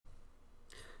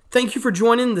Thank you for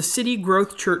joining the City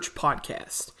Growth Church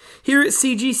podcast. Here at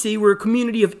CGC, we're a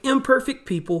community of imperfect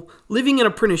people living in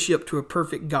apprenticeship to a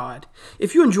perfect God.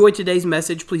 If you enjoyed today's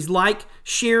message, please like,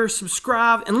 share,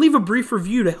 subscribe, and leave a brief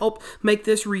review to help make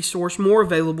this resource more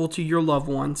available to your loved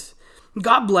ones.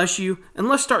 God bless you, and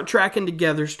let's start tracking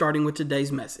together, starting with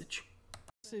today's message.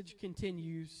 The message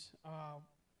continues.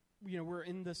 We're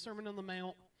in the Sermon on the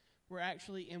Mount. We're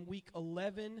actually in week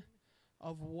 11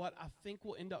 of what I think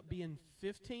will end up being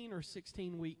 15 or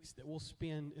 16 weeks that we'll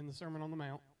spend in the Sermon on the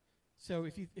Mount. So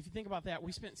if you think about that,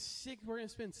 we're going to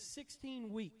spend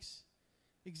 16 weeks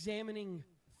examining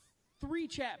 3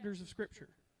 chapters of Scripture.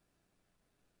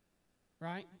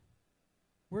 Right?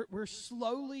 We're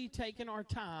slowly taking our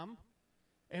time,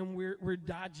 and we're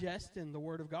digesting the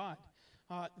Word of God.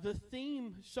 The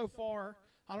theme so far,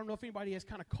 I don't know if anybody has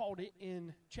kind of called it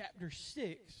in chapter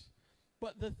 6,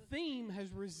 but the theme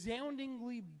has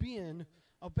resoundingly been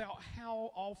about how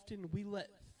often we let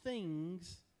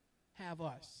things have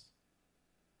us.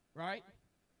 Right?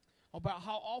 About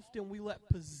how often we let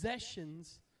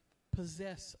possessions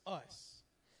possess us.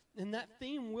 And that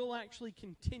theme will actually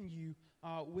continue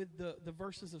with the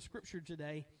verses of Scripture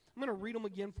today. I'm going to read them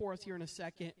again for us here in a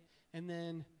second, and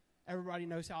then everybody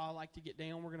knows how I like to get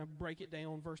down. We're going to break it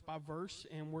down verse by verse,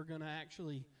 and we're going to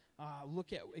actually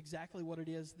look at exactly what it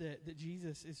is that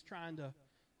Jesus is trying to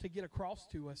get across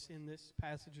to us in this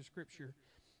passage of Scripture.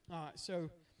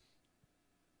 So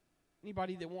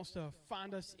anybody that wants to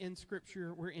find us in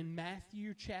Scripture, we're in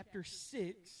Matthew chapter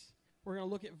 6. We're going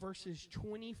to look at verses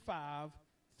 25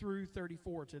 through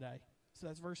 34 today. So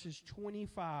that's verses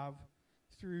 25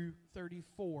 through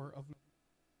 34 of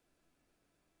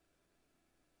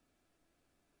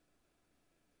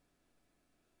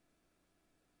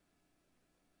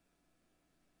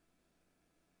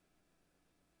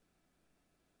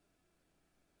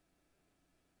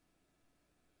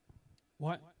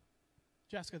What?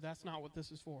 Jessica, that's not what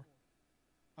this is for.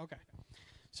 Okay.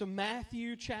 So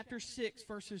Matthew chapter 6,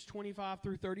 verses 25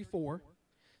 through 34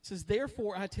 says,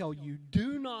 "Therefore I tell you,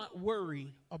 do not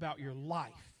worry about your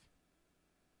life,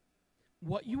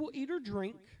 what you will eat or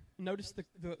drink." Notice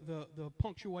the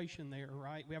punctuation there,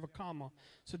 right? We have a comma.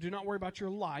 So do not worry about your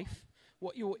life,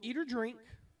 what you will eat or drink.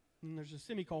 And there's a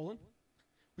semicolon,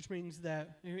 which means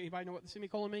that, anybody know what the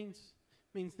semicolon means?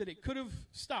 It means that it could have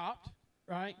stopped,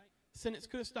 right? Sentence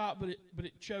could have stopped, but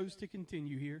it chose to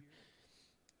continue here.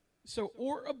 So,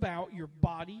 or about your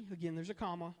body. Again, there's a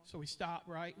comma, so we stop,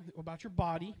 right? About your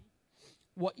body.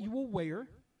 What you will wear.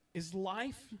 Is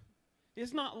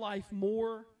not life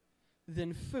more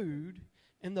than food,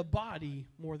 and the body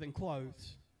more than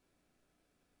clothes?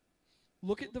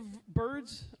 Look at the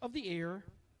birds of the air.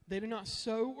 They do not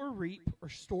sow or reap or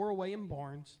store away in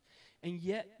barns, and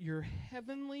yet your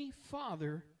heavenly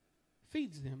Father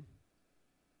feeds them.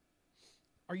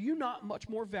 Are you not much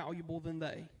more valuable than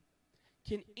they?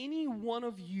 Can any one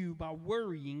of you, by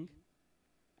worrying,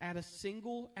 add a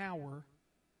single hour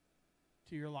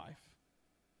to your life?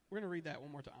 We're going to read that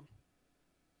one more time.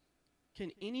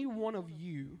 Can any one of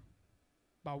you,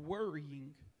 by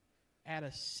worrying, add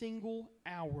a single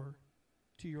hour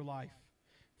to your life?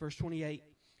 Verse 28,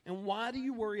 "And why do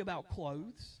you worry about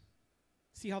clothes?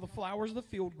 See how the flowers of the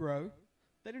field grow.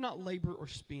 They do not labor or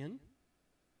spin.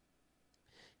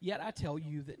 Yet I tell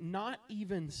you that not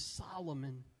even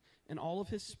Solomon in all of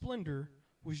his splendor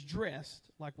was dressed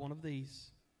like one of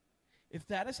these. If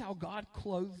that is how God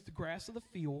clothes the grass of the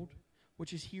field,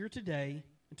 which is here today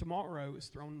and tomorrow is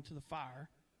thrown into the fire,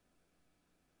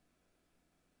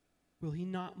 will he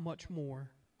not much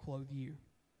more clothe you,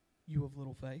 you of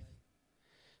little faith?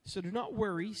 So do not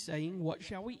worry, saying, what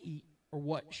shall we eat, or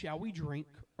what shall we drink,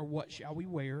 or what shall we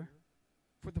wear?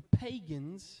 For the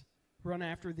pagans run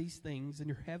after these things, and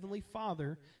your heavenly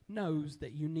Father knows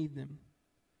that you need them."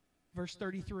 Verse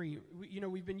 33,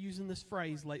 we've been using this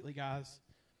phrase lately, guys,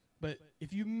 but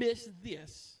if you miss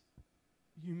this,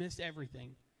 you miss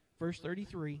everything. Verse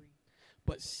 33,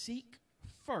 "But seek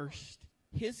first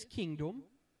his kingdom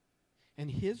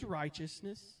and his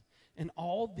righteousness, and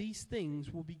all these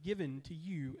things will be given to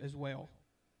you as well.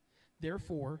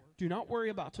 Therefore, do not worry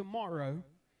about tomorrow,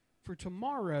 for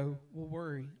tomorrow will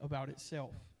worry about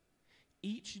itself.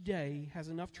 Each day has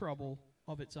enough trouble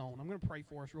of its own." I'm going to pray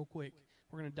for us real quick.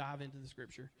 We're going to dive into the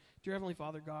Scripture. Dear Heavenly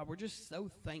Father, God, we're just so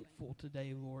thankful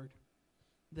today, Lord,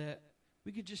 that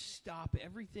we could just stop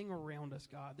everything around us,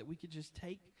 God, that we could just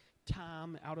take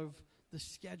time out of the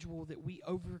schedule that we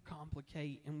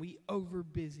overcomplicate and we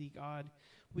overbusy, God.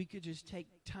 We could just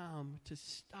take time to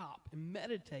stop and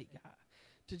meditate, God,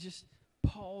 to just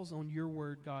pause on your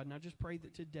word, God. And I just pray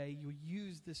that today you'll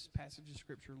use this passage of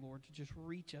Scripture, Lord, to just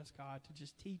reach us, God, to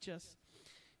just teach us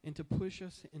and to push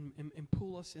us and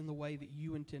pull us in the way that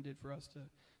you intended for us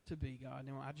to be, God.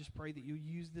 And I just pray that you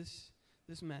use this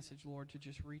message, Lord, to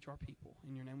just reach our people.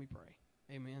 In your name we pray.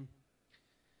 Amen.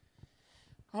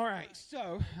 All right,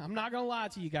 so I'm not going to lie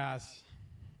to you guys.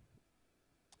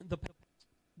 The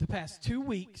past 2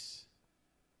 weeks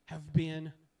have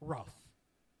been rough.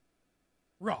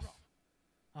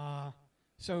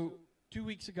 So 2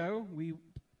 weeks ago, we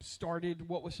started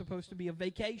what was supposed to be a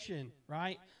vacation,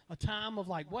 right? A time of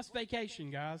like, what's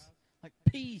vacation, guys? Like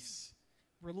peace,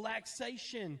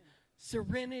 relaxation,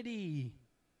 serenity,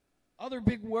 other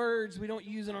big words we don't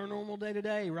use in our normal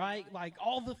day-to-day, right? Like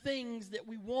all the things that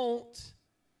we want,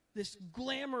 this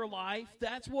glamour life,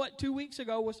 that's what 2 weeks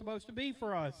ago was supposed to be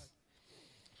for us.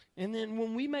 And then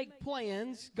when we make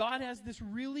plans, God has this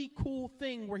really cool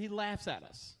thing where he laughs at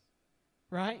us,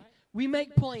 right? We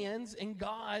make plans, and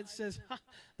God says,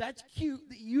 that's cute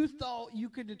that you thought you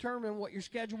could determine what your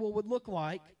schedule would look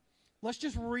like. Let's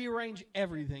just rearrange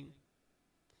everything.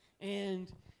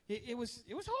 And it was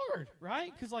hard,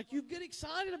 right? Because like you get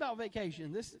excited about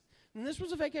vacation. This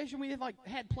was a vacation we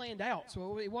had planned out,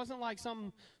 so it wasn't like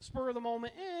some spur of the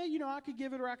moment, I could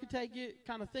give it or I could take it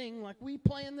kind of thing. Like we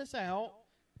planned this out.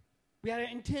 We had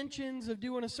intentions of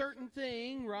doing a certain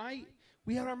thing, right?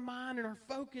 We had our mind and our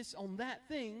focus on that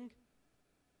thing,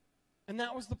 and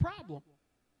that was the problem.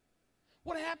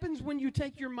 What happens when you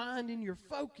take your mind and your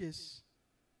focus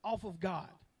off of God?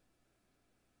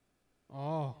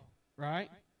 Oh,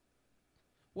 right?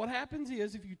 What happens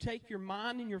is if you take your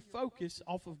mind and your focus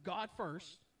off of God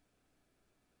first,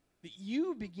 that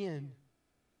you begin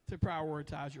to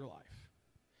prioritize your life.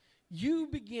 You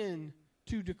begin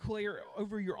to declare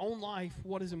over your own life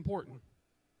what is important,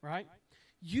 right?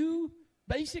 You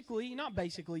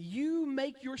you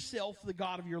make yourself the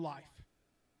God of your life.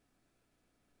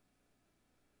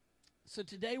 So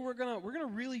today we're gonna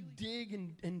really dig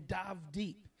and dive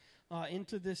deep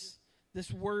into this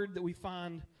word that we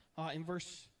find in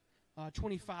verse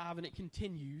 25, and it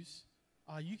continues.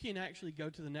 You can actually go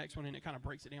to the next one, and it kind of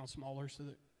breaks it down smaller so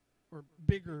that we're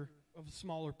bigger of a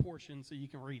smaller portion so you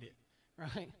can read it,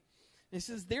 right? It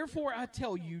says, therefore I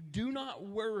tell you, do not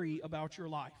worry about your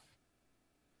life.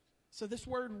 So this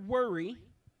word worry,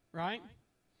 right?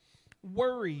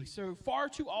 Worry. So far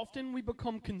too often we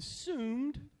become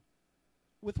consumed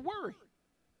with worry.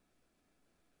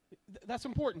 That's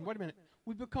important. Wait a minute.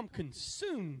 We become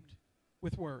consumed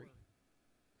with worry.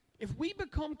 If we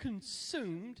become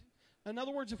consumed, in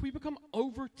other words, if we become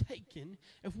overtaken,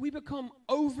 if we become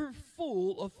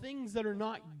overfull of things that are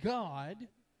not God,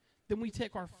 then we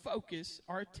take our focus,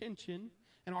 our attention,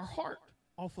 and our heart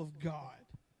off of God.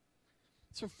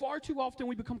 So far too often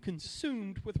we become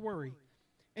consumed with worry.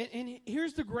 And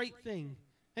here's the great thing.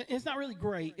 And it's not really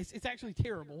great. It's actually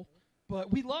terrible,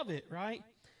 but we love it, right?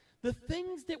 The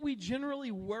things that we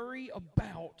generally worry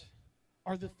about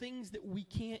are the things that we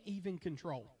can't even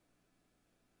control.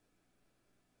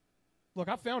 Look,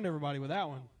 I found everybody with that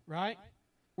one, right?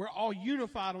 We're all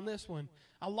unified on this one.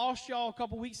 I lost y'all a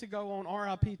couple weeks ago on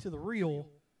RIP to the real,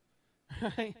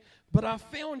 right? But I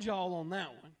found y'all on that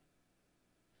one.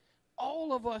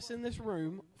 All of us in this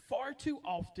room, far too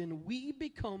often, we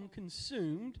become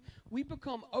consumed, we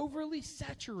become overly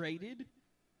saturated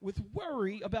with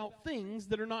worry about things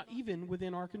that are not even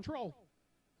within our control.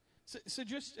 So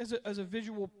just as a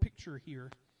visual picture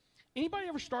here, anybody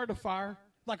ever start a fire?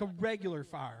 Like a regular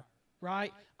fire,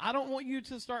 right? I don't want you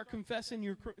to start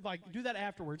confessing do that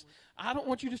afterwards. I don't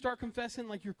want you to start confessing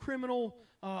like your criminal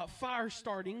fire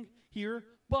starting here,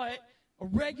 but a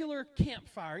regular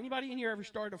campfire. Anybody in here ever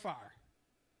started a fire?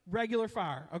 Regular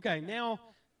fire. Okay, now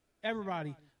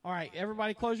everybody. All right,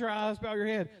 everybody close your eyes, bow your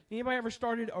head. Anybody ever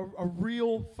started a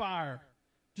real fire?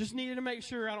 Just needed to make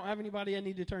sure I don't have anybody I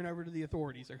need to turn over to the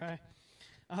authorities, okay?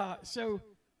 So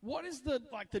what is the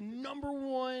number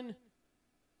one...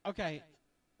 Okay,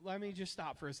 let me just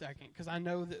stop for a second, because I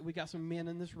know that we got some men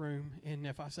in this room, and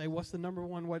if I say, what's the number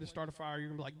one way to start a fire, you're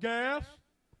going to be like, gas?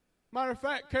 Matter of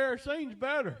fact, kerosene's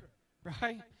better,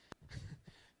 right?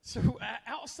 So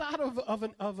outside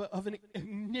of an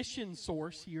ignition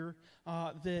source here,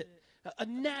 that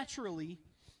naturally,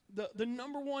 the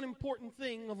number one important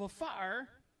thing of a fire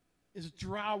is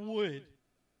dry wood.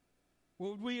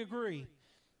 Would we agree?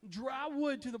 Dry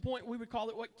wood to the point we would call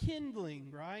it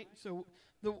kindling, right? So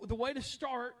the way to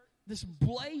start this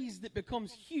blaze that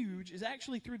becomes huge is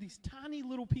actually through these tiny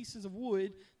little pieces of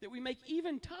wood that we make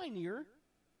even tinier,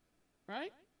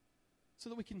 right? So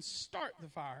that we can start the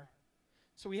fire.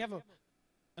 So we have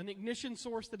an ignition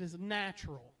source that is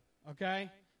natural,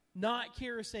 okay? Not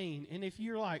kerosene. And if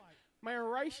you're like, man,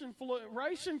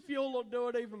 racing fuel will do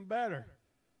it even better.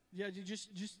 Yeah,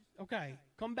 okay.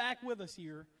 Come back with us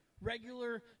here.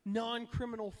 Regular,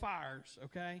 non-criminal fires,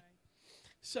 okay?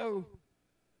 So,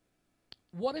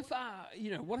 what if I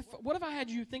had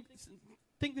you think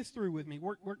this through with me,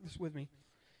 work this with me.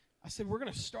 I said, we're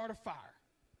going to start a fire,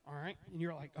 all right? And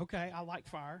you're like, okay, I like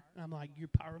fire. And I'm like, you're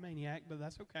a pyromaniac, but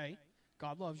that's okay.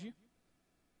 God loves you.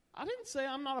 I didn't say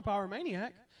I'm not a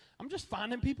pyromaniac. I'm just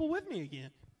finding people with me again.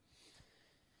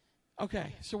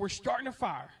 Okay, so we're starting a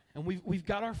fire, and we've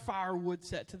got our firewood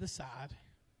set to the side.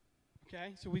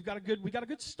 Okay, so we got a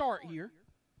good start here.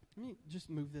 Let me just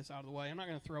move this out of the way. I'm not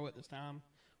going to throw it this time.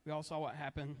 We all saw what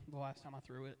happened the last time I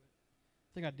threw it. I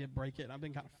think I did break it. I've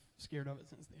been kind of scared of it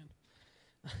since then.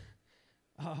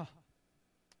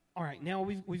 All right, now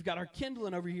we've got our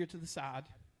kindling over here to the side.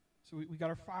 So we got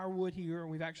our firewood here, and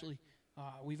we've actually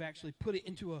put it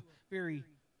into a very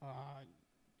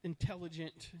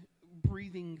intelligent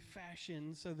breathing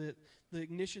fashion so that the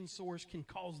ignition source can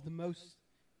cause the most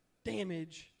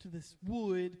damage to this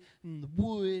wood, and the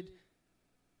wood,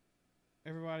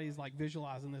 everybody's like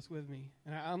visualizing this with me,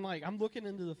 and I'm looking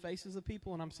into the faces of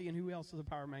people, and I'm seeing who else is a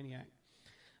pyromaniac.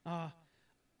 All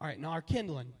right, now our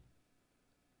kindling.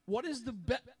 What is the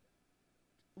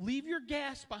leave your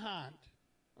gas behind,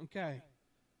 okay?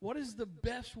 What is the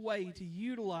best way to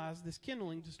utilize this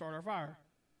kindling to start our fire?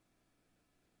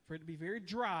 For it to be very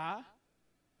dry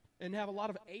and have a lot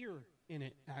of air in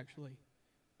it, actually.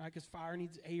 Right? Because fire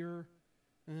needs air.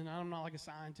 And I'm not like a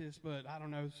scientist, but I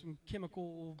don't know, some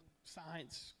chemical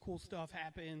science, cool stuff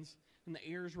happens, and the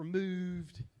air is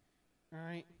removed. All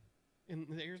right? And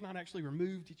the air is not actually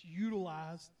removed, it's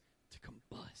utilized to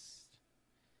combust.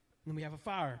 And then we have a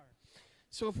fire.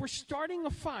 So if we're starting a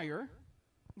fire,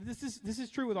 this is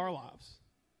true with our lives.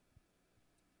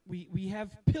 We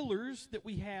have pillars that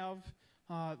we have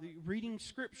reading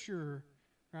scripture,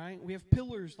 right? We have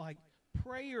pillars like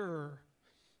prayer.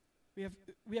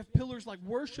 We have pillars like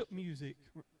worship music.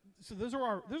 So those are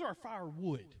our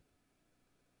firewood,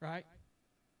 right?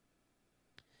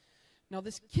 Now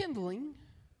this kindling,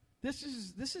 this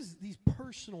is these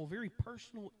personal, very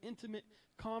personal, intimate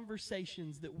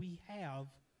conversations that we have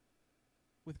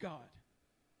with God.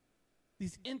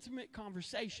 These intimate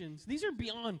conversations, these are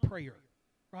beyond prayer,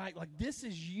 right? Like this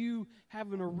is you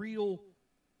having a real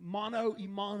mano a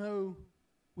mano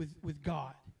with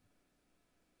God.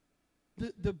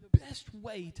 The best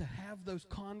way to have those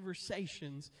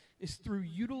conversations is through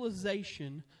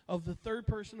utilization of the third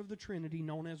person of the Trinity,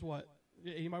 known as what?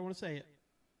 Anybody want to say it?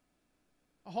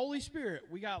 The Holy Spirit.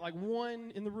 We got like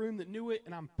one in the room that knew it,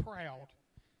 and I'm proud,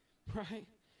 right?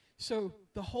 So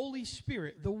the Holy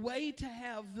Spirit, the way to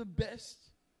have the best,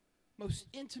 most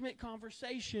intimate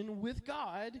conversation with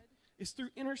God is through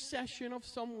intercession of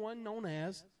someone known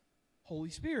as Holy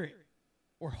Spirit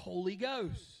or Holy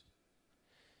Ghost.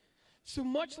 So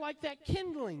much like that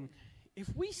kindling,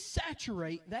 if we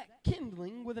saturate that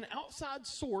kindling with an outside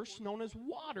source known as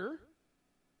water,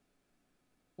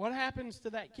 what happens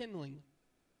to that kindling?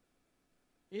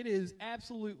 It is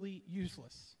absolutely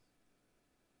useless.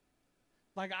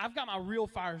 Like, I've got my real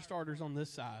fire starters on this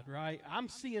side, right? I'm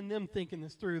seeing them thinking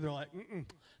this through. They're like,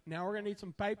 now we're going to need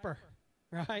some paper,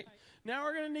 right? Now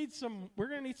we're going to need some,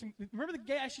 remember the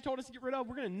gas you told us to get rid of?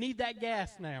 We're going to need that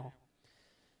gas now.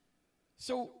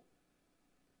 So,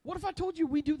 what if I told you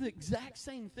we do the exact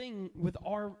same thing with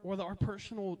our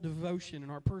personal devotion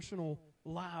and our personal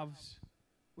lives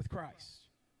with Christ,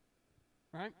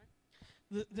 right?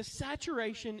 The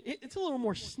saturation, it's a little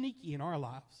more sneaky in our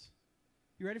lives.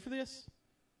 You ready for this?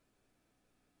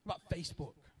 What about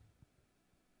Facebook?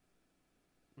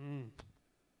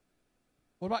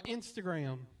 What about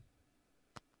Instagram?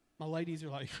 My ladies are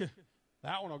like,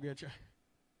 that one will get you.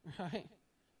 Right?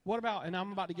 What about, and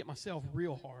I'm about to get myself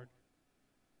real hard.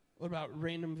 What about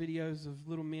random videos of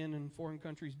little men in foreign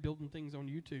countries building things on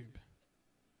YouTube?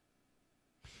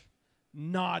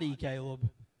 Naughty, Caleb.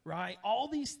 Right? All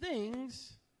these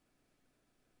things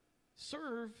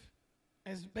serve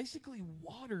as basically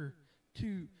water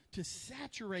to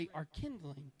saturate our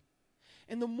kindling.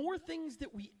 And the more things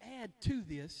that we add to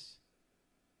this,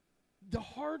 the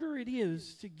harder it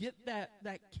is to get that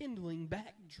kindling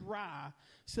back dry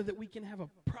so that we can have a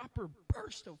proper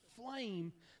burst of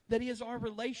flame that is our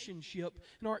relationship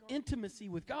and our intimacy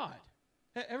with God.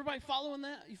 Everybody following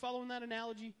that? You following that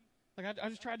analogy? Like I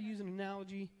just tried to use an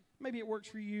analogy. Maybe it works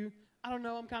for you. I don't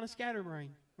know. I'm kind of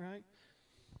scatterbrained, right?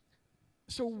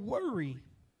 So worry.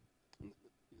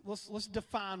 Let's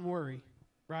define worry,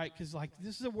 right? Because like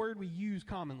this is a word we use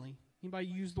commonly. Anybody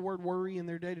use the word worry in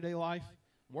their day-to-day life?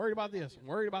 I'm worried about this. I'm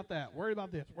worried about that. Worried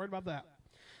about this. Worried about that.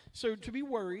 So to be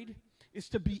worried is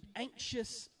to be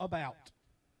anxious about,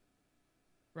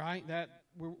 right? That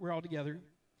we're all together.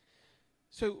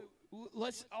 So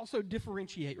let's also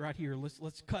differentiate right here.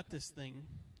 Let's cut this thing.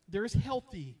 There's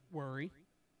healthy worry.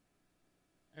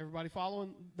 Everybody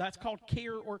following? That's called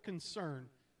care or concern.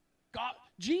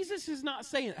 Jesus is not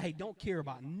saying, hey, don't care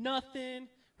about nothing,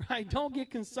 right? Don't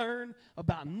get concerned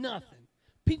about nothing.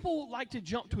 People like to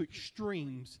jump to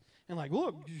extremes and like,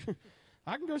 look,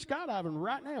 I can go skydiving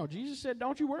right now. Jesus said,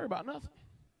 don't you worry about nothing,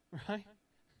 right?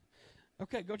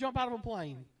 Okay, go jump out of a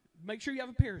plane. Make sure you have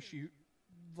a parachute.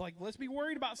 Like, let's be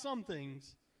worried about some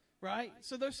things, right?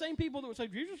 So those same people that would say,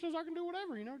 Jesus says I can do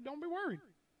whatever, don't be worried.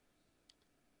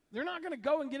 They're not going to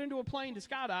go and get into a plane to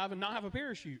skydive and not have a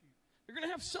parachute. They're going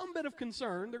to have some bit of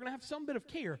concern. They're going to have some bit of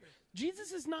care.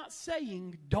 Jesus is not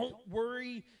saying don't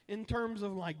worry in terms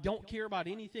of like don't care about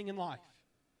anything in life.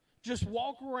 Just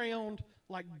walk around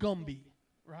like Gumby,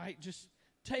 right? Just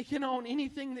taking on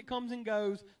anything that comes and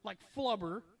goes like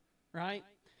flubber, right?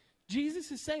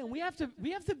 Jesus is saying we have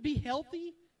to be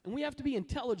healthy and we have to be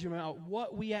intelligent about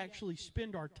what we actually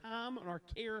spend our time and our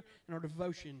care and our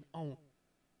devotion on.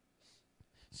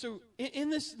 So in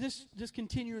this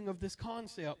continuing of this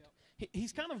concept,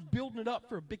 he's kind of building it up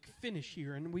for a big finish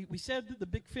here. And we said that the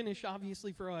big finish,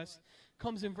 obviously, for us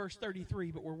comes in verse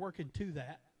 33, but we're working to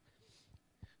that.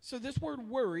 So this word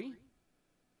worry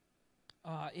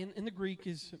in the Greek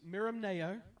is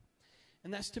merimneo,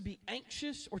 and that's to be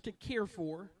anxious or to care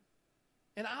for.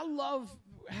 And I love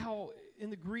how in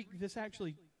the Greek this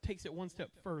actually takes it one step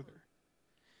further.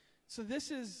 So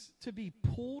this is to be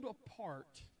pulled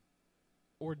apart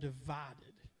or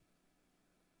divided.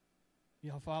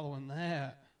 Y'all following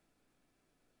that?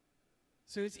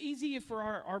 So it's easy for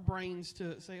our brains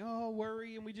to say, oh,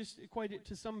 worry, and we just equate it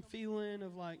to some feeling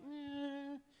of like,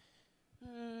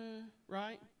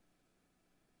 right?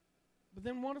 But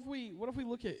then what if we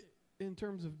look at in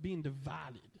terms of being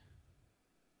divided?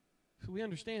 So we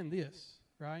understand this,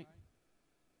 right?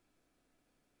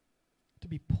 To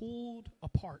be pulled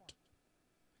apart.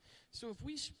 So if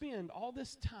we spend all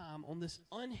this time on this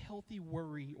unhealthy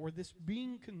worry or this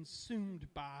being consumed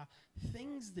by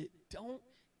things that don't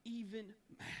even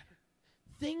matter,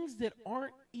 things that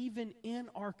aren't even in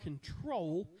our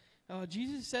control,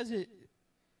 Jesus says it.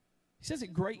 He says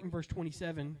it great in verse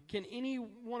 27. Can any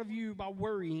one of you, by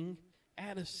worrying,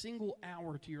 add a single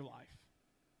hour to your life?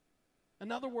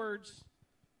 In other words,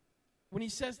 when he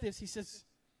says this, he says,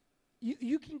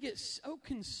 you can get so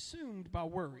consumed by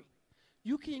worry.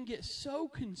 You can get so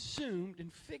consumed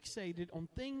and fixated on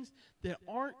things that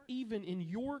aren't even in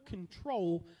your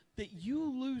control that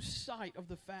you lose sight of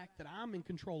the fact that I'm in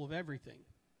control of everything.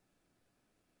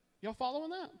 Y'all following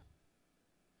that?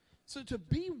 So to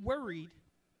be worried,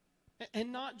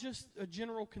 and not just a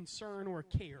general concern or a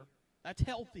care, that's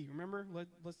healthy, remember?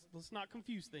 Let's not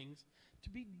confuse things. To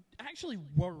be actually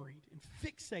worried and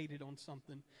fixated on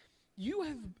something, you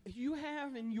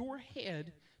have in your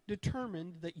head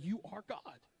determined that you are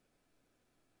God.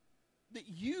 That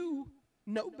you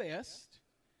know best.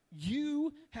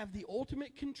 You have the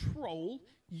ultimate control.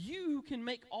 You can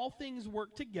make all things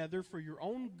work together for your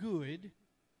own good.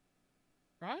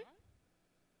 Right?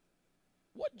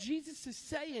 What Jesus is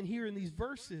saying here in these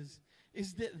verses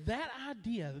is that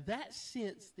idea, that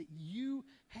sense that you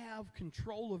have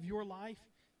control of your life,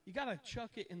 you got to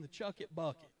chuck it in the chuck it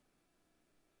bucket.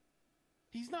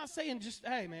 He's not saying just,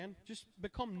 hey, man, just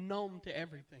become numb to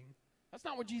everything. That's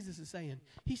not what Jesus is saying.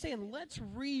 He's saying let's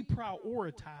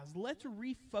reprioritize. Let's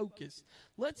refocus.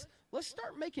 Let's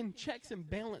start making checks and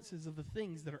balances of the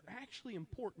things that are actually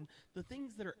important, the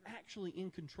things that are actually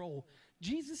in control.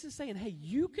 Jesus is saying, hey,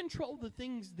 you control the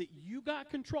things that you got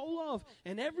control of,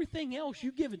 and everything else,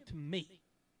 you give it to me.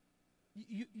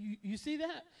 You see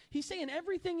that? He's saying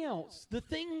everything else, the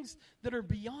things that are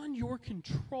beyond your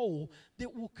control,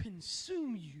 that will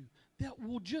consume you, that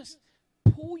will just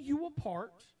pull you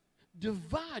apart,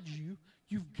 divide you,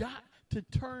 you've got to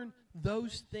turn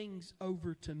those things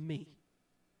over to me.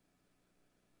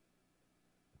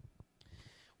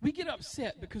 We get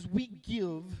upset because we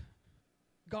give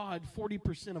God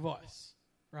 40% of us,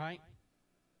 right?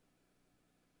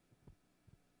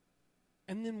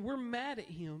 And then we're mad at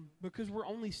him because we're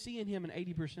only seeing him in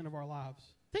 80% of our lives.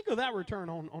 Think of that return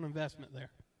on investment there.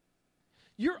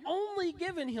 You're only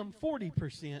giving him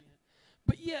 40%,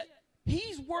 but yet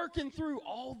he's working through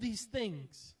all these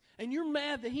things. And you're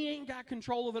mad that he ain't got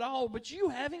control of it all, but you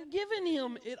haven't given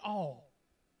him it all.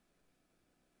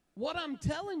 What I'm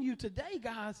telling you today,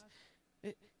 guys,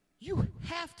 you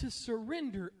have to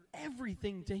surrender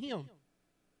everything to him.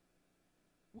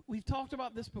 We've talked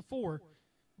about this before.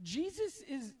 Jesus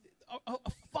is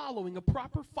a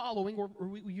proper following, or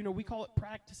we call it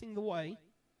practicing the way,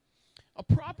 A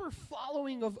proper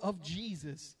following of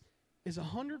Jesus is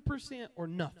 100% or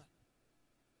nothing.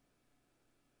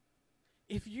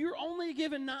 If you're only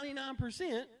given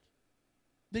 99%,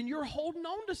 then you're holding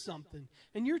on to something.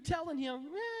 And you're telling him,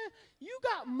 you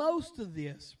got most of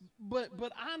this, but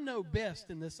I know best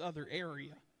in this other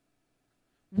area.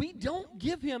 We don't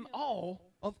give him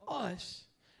all of us,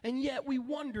 and yet we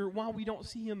wonder why we don't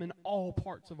see him in all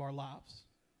parts of our lives.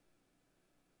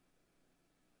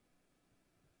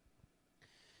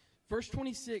 Verse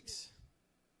 26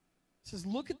 says,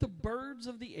 look at the birds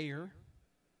of the air.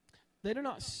 They do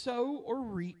not sow or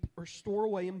reap or store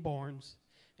away in barns,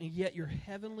 and yet your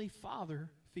heavenly Father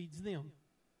feeds them.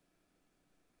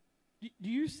 Do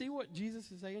you see what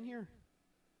Jesus is saying here?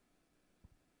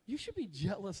 You should be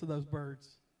jealous of those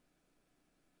birds.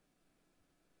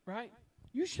 Right?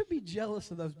 You should be jealous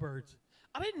of those birds.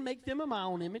 I didn't make them in my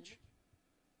own image.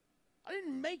 I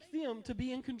didn't make them to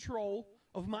be in control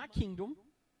of my kingdom.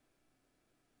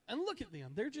 And look at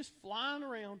them. They're just flying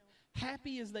around,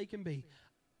 happy as they can be.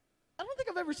 I don't think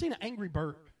I've ever seen an angry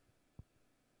bird.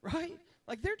 Right?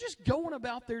 Like, they're just going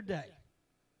about their day.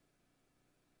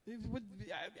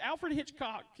 Alfred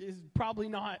Hitchcock is probably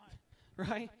not,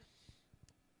 right?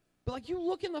 But, like, you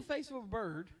look in the face of a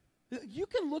bird, you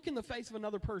can look in the face of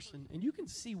another person, and you can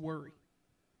see worry.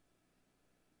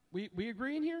 We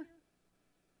agree in here?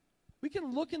 We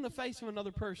can look in the face of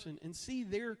another person and see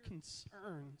their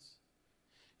concerns.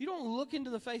 You don't look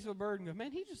into the face of a bird and go,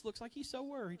 man, he just looks like he's so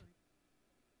worried.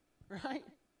 Right?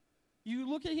 You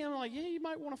look at him like, yeah, you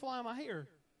might want to fly in my hair.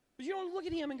 But you don't look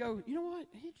at him and go, you know what?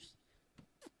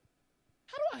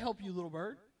 How do I help you, little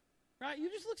bird? Right? You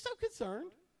just look so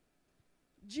concerned.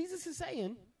 Jesus is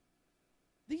saying,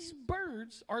 these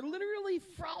birds are literally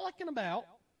frolicking about,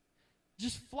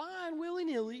 just flying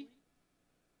willy-nilly.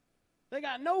 They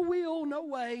got no will, no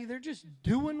way. They're just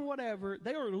doing whatever.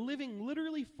 They are living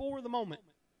literally for the moment.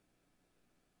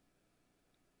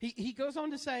 He goes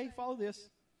on to say, follow this.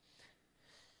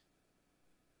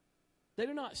 They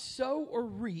do not sow or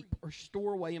reap or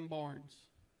store away in barns.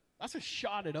 That's a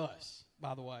shot at us,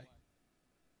 by the way.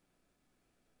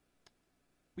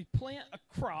 We plant a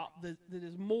crop that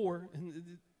is more, and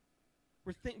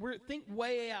we're think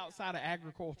way outside of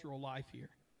agricultural life here.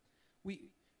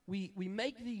 We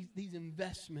make these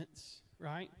investments,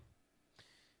 right?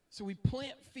 So we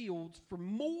plant fields for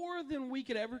more than we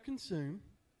could ever consume.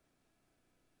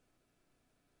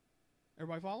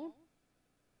 Everybody following?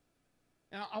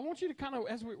 Now, I want you to kind of,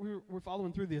 as we're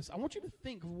following through this, I want you to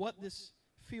think of what this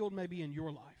field may be in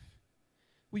your life.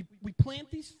 We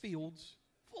plant these fields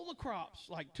full of crops,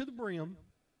 like to the brim.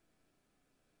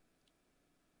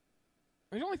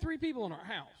 There's only 3 people in our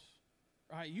house,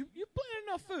 right? You planted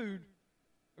enough food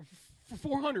for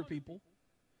 400 people.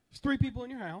 There's 3 people in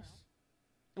your house.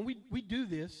 And we do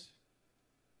this.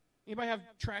 Anybody have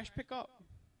trash pickup?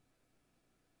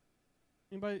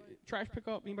 Anybody trash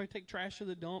pickup? Anybody take trash to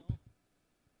the dump?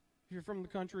 If you're from the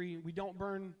country, we don't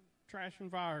burn trash in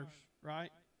fires, right?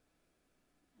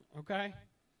 Okay?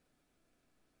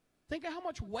 Think of how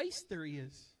much waste there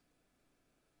is.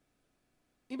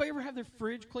 Anybody ever have their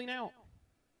fridge clean out?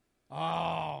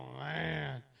 Oh,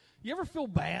 man. You ever feel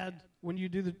bad when you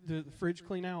do the fridge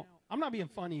clean out? I'm not being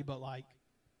funny, but like,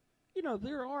 you know,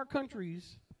 there are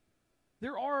countries,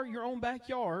 there are your own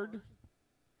backyard,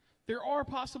 there are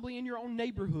possibly in your own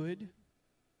neighborhood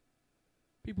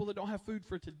people that don't have food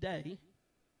for today,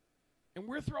 and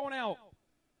we're throwing out.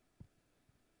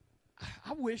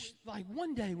 I wish, like,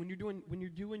 one day when you're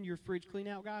doing your fridge clean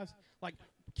out, guys, like,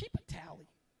 keep a tally.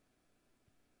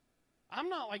 I'm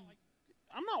not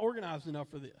organized enough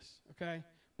for this, okay?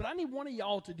 But I need one of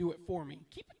y'all to do it for me.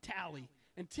 Keep a tally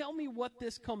and tell me what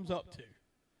this comes up to.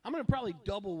 I'm going to probably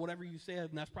double whatever you said,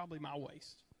 and that's probably my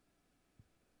waste.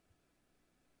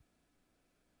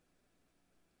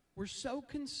 We're so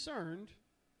concerned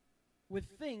with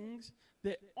things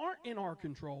that aren't in our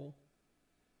control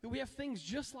that we have things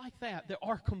just like that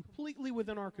are completely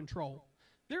within our control.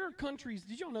 There are countries,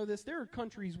 did y'all know this? There are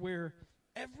countries where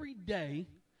every day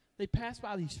they pass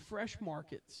by these fresh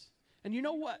markets. And you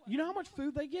know what? You know how much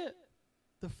food they get?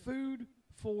 The food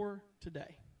for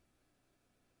today.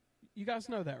 You guys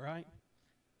know that, right?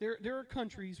 There are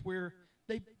countries where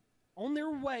they, on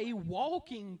their way,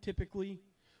 walking typically,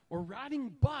 or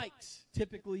riding bikes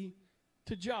typically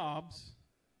to jobs,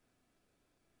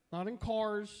 not in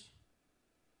cars,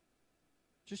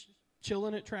 just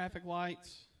chilling at traffic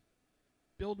lights,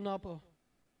 building up a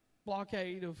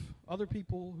blockade of other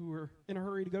people who are in a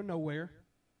hurry to go nowhere.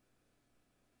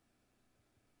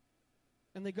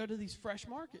 And they go to these fresh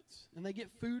markets, and they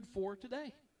get food for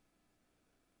today.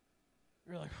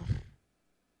 You're like,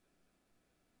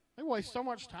 They waste so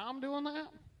much time doing that.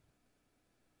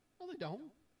 No, they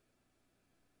don't.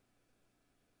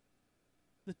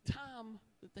 The time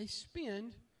that they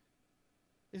spend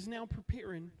is now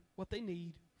preparing what they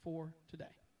need for today.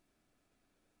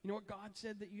 You know what God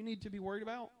said that you need to be worried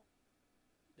about?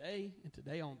 Today and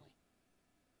today only.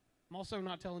 I'm also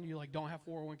not telling you, like, don't have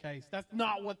 401ks. That's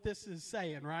not what this is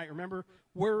saying, right? Remember,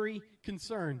 worry,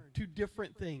 concern, two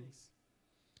different things.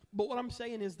 But what I'm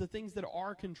saying is the things that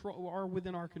are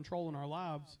within our control in our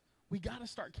lives, we got to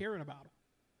start caring about them.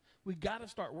 We got to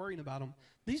start worrying about them.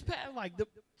 These past, like, the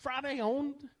Friday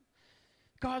on,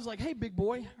 God's like, hey, big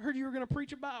boy, I heard you were going to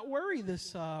preach about worry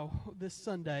this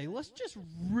Sunday. Let's just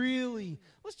really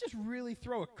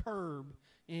throw a curb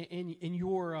in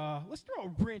your, let's throw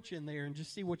a wrench in there and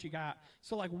just see what you got.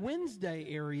 So, like, Wednesday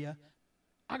area,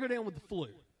 I go down with the flu,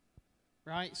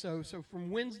 right? So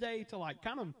from Wednesday to, like,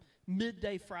 kind of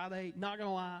midday Friday, not going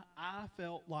to lie, I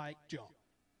felt like junk.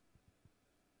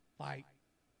 Like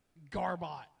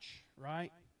garbage,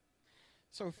 right?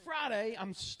 So Friday,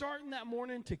 I'm starting that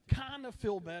morning to kind of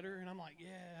feel better, and I'm like,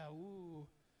 yeah, ooh,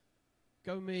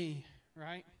 go me,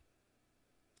 right?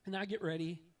 And I get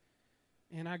ready,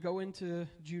 and I go into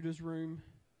Judah's room.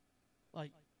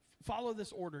 Like, follow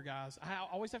this order, guys. I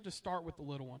always have to start with the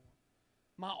little one.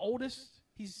 My oldest,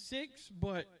 he's 6,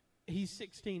 but he's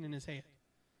 16 in his head.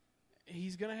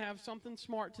 He's going to have something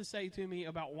smart to say to me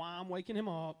about why I'm waking him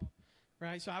up,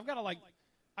 right? So I've got to, like,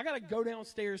 I got to go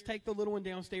downstairs, take the little one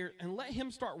downstairs, and let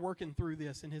him start working through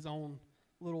this in his own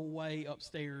little way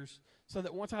upstairs so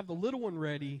that once I have the little one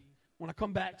ready, when I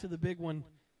come back to the big one,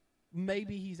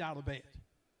 maybe he's out of bed.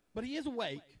 But he is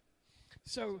awake.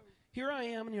 So here I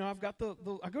am, and, I've got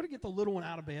I go to get the little one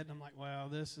out of bed, and I'm like, well,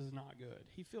 this is not good.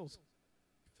 He feels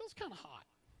kind of hot.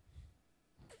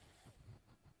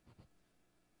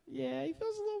 Yeah, he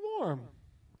feels a little warm.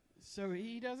 So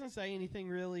he doesn't say anything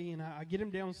really, and I get him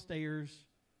downstairs.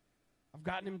 I've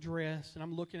gotten him dressed, and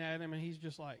I'm looking at him, and he's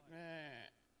just like, eh.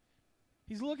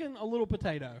 He's looking a little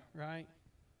potato, right?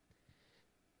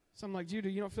 So I'm like, Judah,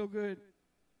 you don't feel good?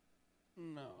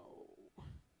 No.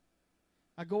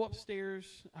 I go upstairs.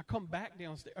 I come back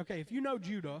downstairs. Okay, if you know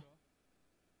Judah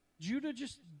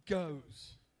just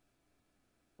goes.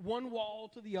 One wall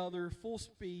to the other, full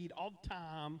speed, all the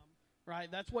time,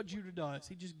 right? That's what Judah does.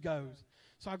 He just goes.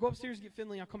 So I go upstairs to get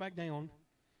Finley. I come back down.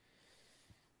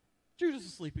 Judah's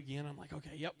asleep again. I'm like,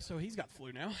 okay, yep, so he's got the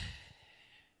flu now.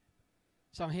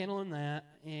 So I'm handling that,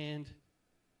 and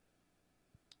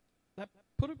that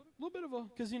put a little bit of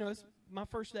because, it's my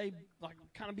first day, like,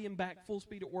 kind of being back full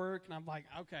speed at work, and I'm like,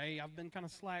 okay, I've been kind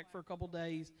of slack for a couple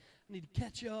days. I need to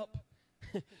catch up,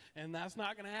 and that's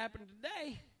not going to happen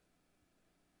today.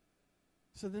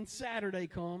 So then Saturday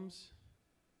comes.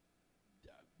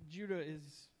 Judah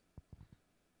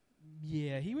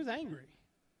he was angry.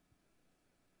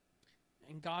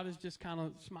 And God is just kind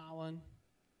of smiling.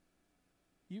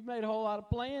 You made a whole lot of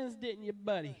plans, didn't you,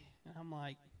 buddy? And I'm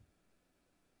like,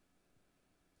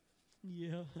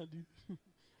 yeah, I do.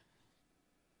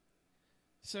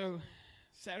 So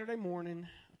Saturday morning,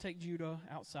 I take Judah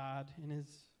outside in his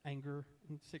anger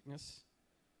and sickness.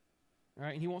 All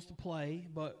right, and he wants to play,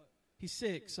 but he's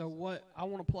sick. So what I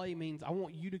want to play means I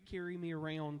want you to carry me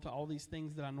around to all these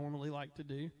things that I normally like to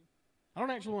do. I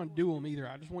don't actually want to do them either.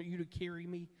 I just want you to carry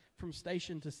me from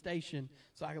station to station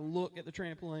so I can look at the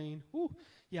trampoline. Ooh,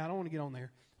 yeah, I don't want to get on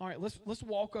there. All right, let's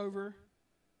walk over.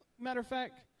 Matter of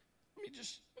fact, let me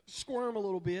just squirm a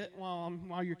little bit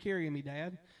while you're carrying me,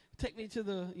 Dad. Take me to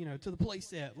the play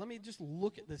set. Let me just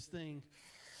look at this thing.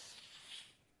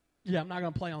 Yeah, I'm not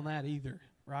going to play on that either,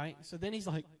 right? So then he's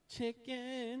like,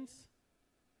 chickens.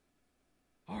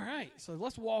 All right, so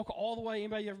let's walk all the way.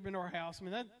 Anybody ever been to our house? I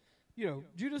mean, that,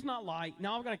 Judah's not light.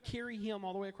 Now I've got to carry him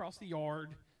all the way across the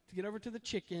yard to get over to the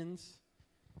chickens.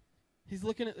 He's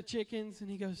looking at the chickens, and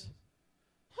he goes,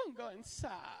 I'm going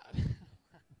inside.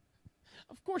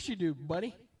 Of course you do,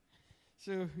 buddy.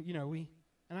 So,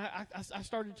 I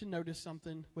started to notice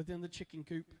something within the chicken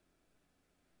coop.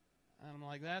 And I'm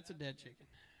like, that's a dead chicken.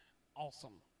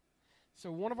 Awesome.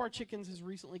 So one of our chickens has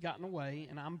recently gotten away,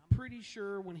 and I'm pretty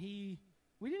sure we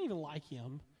didn't even like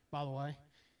him, by the way.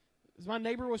 Because my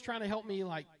neighbor was trying to help me,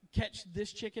 like, catch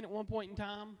this chicken at one point in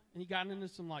time, and he got into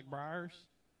some, like, briars.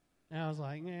 And I was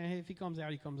like, if he comes out,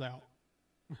 he comes out.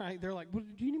 Right? They're like, well,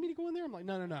 do you need me to go in there? I'm like,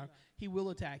 no. He will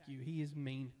attack you. He is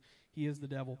mean. He is the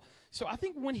devil. So I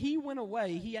think when he went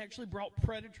away, he actually brought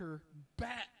Predator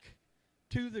back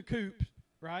to the coop,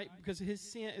 right? Because his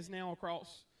scent is now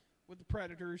across with the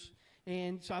predators.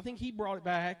 And so I think he brought it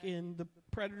back, and the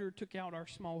Predator took out our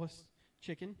smallest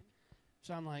chicken.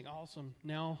 So I'm like, awesome.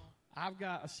 Now I've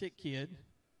got a sick kid,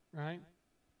 right?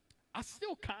 I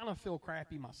still kind of feel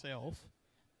crappy myself.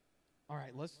 All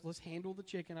right, let's handle the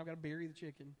chicken. I've got to bury the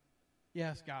chicken.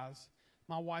 Yes, guys.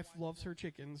 My wife loves her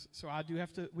chickens, so I do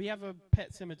have to. We have a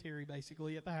pet cemetery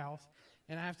basically at the house,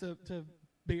 and I have to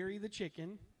bury the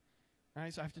chicken. All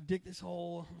right, so I have to dig this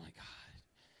hole. I'm like, God.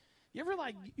 You ever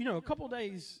a couple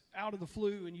days out of the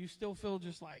flu and you still feel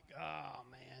just like, oh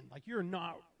man, like you're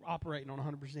not operating on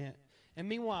 100%. And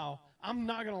meanwhile, I'm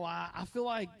not gonna lie, I feel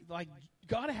like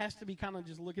God has to be kind of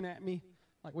just looking at me,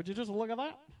 like, would you just look at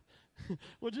that?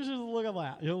 Would you just look at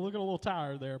that? You're looking a little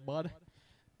tired there, bud.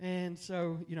 And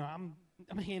so, I'm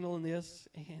handling this,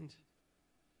 and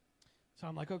so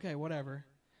I'm like, okay, whatever.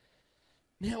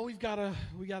 Now we gotta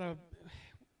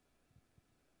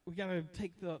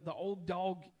take the old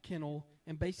dog kennel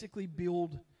and basically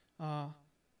build I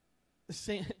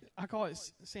call it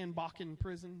Sandbakken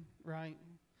prison, right?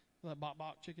 The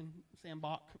Bok chicken,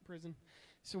 Sandbach prison.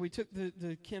 So we took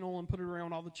the kennel and put it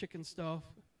around all the chicken stuff.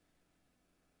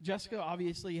 Jessica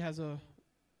obviously has a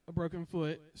broken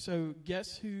foot, so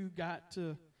guess who got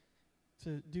to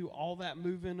do all that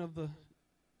moving of the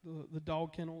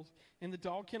dog kennels? And the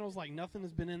dog kennels, like nothing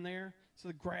has been in there, so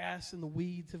the grass and the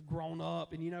weeds have grown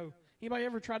up. And anybody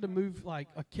ever tried to move like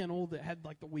a kennel that had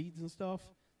like the weeds and stuff?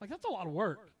 Like that's a lot of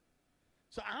work.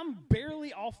 So I'm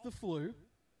barely off the flu,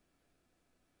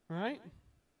 right?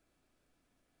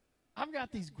 I've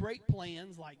got these great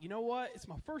plans, like, you know what? It's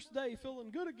my first day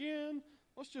feeling good again.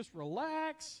 Let's just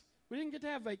relax. We didn't get to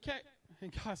have vacation.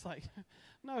 And God's like,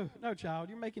 no, child,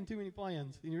 you're making too many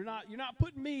plans. You're not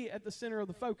putting me at the center of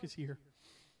the focus here.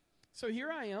 So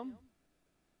here I am,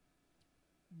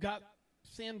 got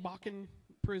Sandbakken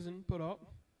prison put up,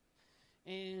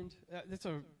 and that's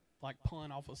a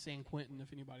pun off of San Quentin,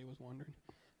 if anybody was wondering.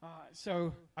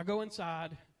 So I go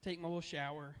inside, take my little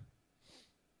shower,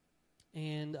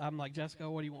 and I'm like, Jessica,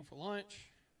 what do you want for lunch?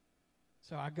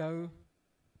 So I go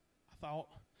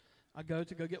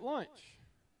to go get lunch,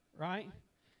 right?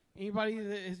 Anybody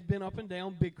that has been up and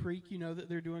down Big Creek, you know that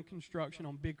they're doing construction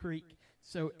on Big Creek.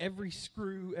 So every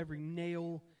screw, every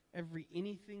nail,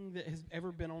 anything that has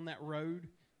ever been on that road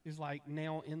is like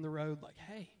now in the road, like,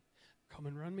 hey, come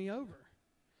and run me over.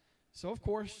 So, of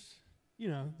course,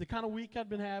 the kind of week I've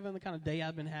been having, the kind of day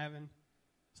I've been having,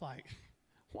 it's like,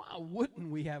 why wouldn't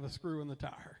we have a screw in the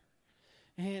tire?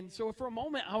 And so for a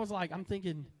moment, I was like, I'm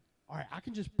thinking, all right, I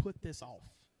can just put this off,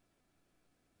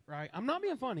 right? I'm not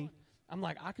being funny. I'm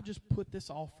like, I could just put this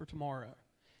off for tomorrow.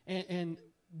 And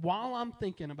while I'm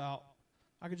thinking about,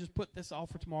 I could just put this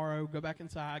off for tomorrow, go back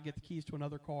inside, get the keys to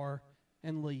another car,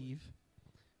 and leave.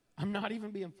 I'm not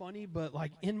even being funny, but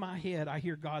like in my head, I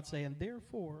hear God saying,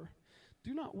 therefore,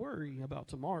 do not worry about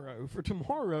tomorrow, for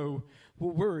tomorrow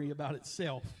will worry about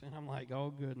itself. And I'm like,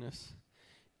 oh, goodness.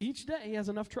 Each day has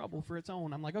enough trouble for its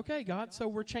own. I'm like, okay, God, so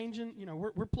we're changing,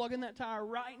 we're plugging that tire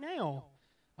right now.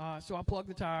 So I plug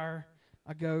the tire.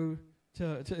 I go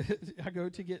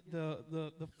to get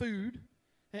the food.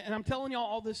 And I'm telling y'all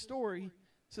all this story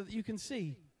so that you can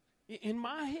see. In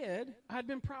my head, I'd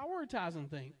been prioritizing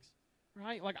things,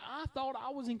 right? Like I thought I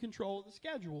was in control of the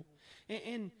schedule.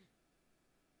 And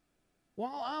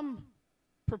while I'm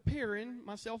preparing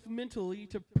myself mentally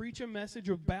to preach a message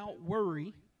about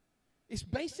worry, it's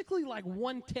basically like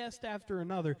one test after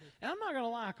another. And I'm not going to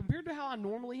lie, compared to how I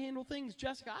normally handle things,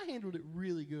 Jessica, I handled it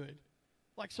really good.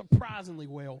 Like surprisingly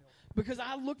well. Because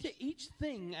I looked at each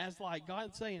thing as like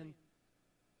God saying,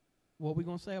 what are we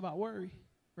going to say about worry?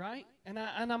 Right? And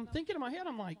I'm thinking in my head,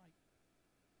 I'm like,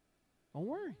 don't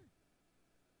worry.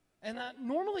 And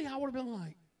normally I would have been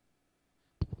like,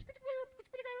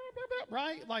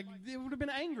 right? Like it would have been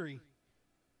angry.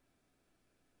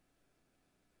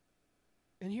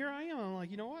 And here I am. I'm like,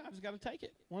 you know what? I've just got to take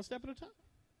it one step at a time.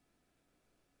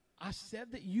 I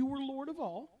said that you were Lord of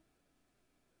all.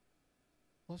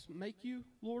 Let's make you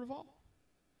Lord of all.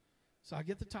 So I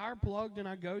get the tire plugged and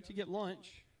I go to get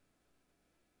lunch.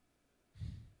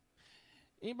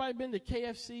 Anybody been to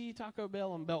KFC, Taco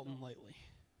Bell, and Belton lately?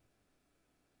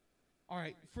 All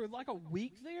right, for like a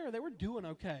week there, they were doing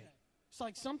okay. It's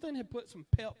like something had put some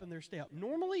pep in their step.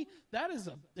 Normally, that is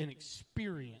an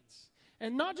experience.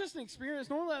 And not just an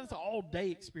experience, normally that's an all-day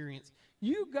experience.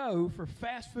 You go for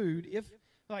fast food if,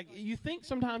 like, you think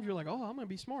sometimes you're like, oh, I'm going to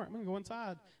be smart. I'm going to go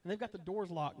inside. And they've got the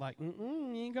doors locked, like, you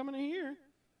ain't coming in here.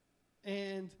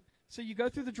 And so you go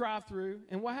through the drive-thru,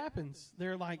 and what happens?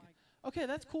 They're like, okay,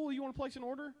 that's cool. You want to place an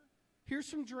order? Here's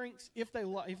some drinks if they're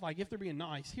being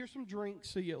nice. Here's some drinks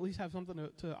so you at least have something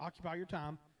to occupy your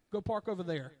time. Go park over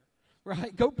there,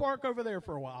 right? Go park over there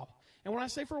for a while. And when I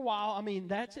say for a while, I mean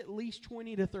that's at least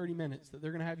 20 to 30 minutes that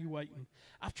they're going to have you waiting.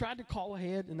 I've tried to call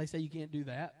ahead, and they say you can't do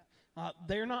that.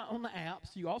 They're not on the app,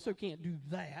 so you also can't do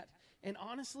that. And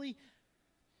honestly,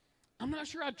 I'm not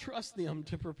sure I'd trust them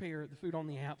to prepare the food on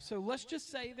the app. So let's just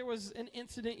say there was an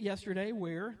incident yesterday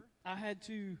where I had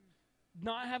to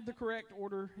not have the correct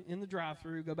order in the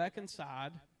drive-thru, go back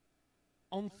inside.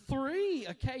 On three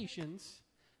occasions,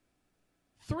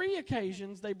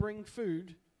 they bring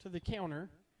food to the counter.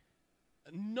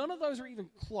 None of those are even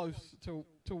close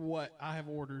to what I have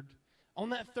ordered.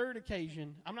 On that third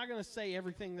occasion, I'm not going to say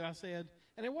everything that I said.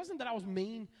 And it wasn't that I was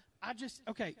mean.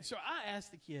 So I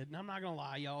asked the kid, and I'm not going to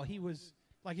lie, y'all. He was,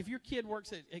 like, if your kid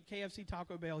works at KFC,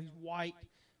 Taco Bell, he's white,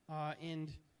 and,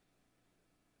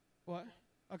 what?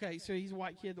 Okay, so he's a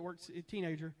white kid that works, a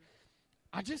teenager.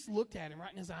 I just looked at him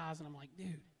right in his eyes, and I'm like,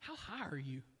 dude, how high are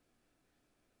you?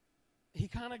 He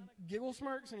kind of giggle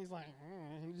smirks, and he's like,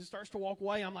 and he just starts to walk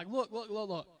away. I'm like,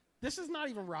 look. This is not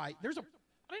even right.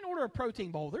 I didn't order a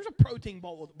protein bowl. There's a protein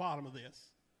bowl at the bottom of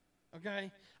this,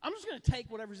 okay? I'm just going to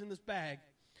take whatever's in this bag.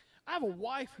 I have a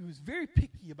wife who's very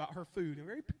picky about her food and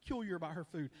very peculiar about her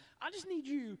food. I just need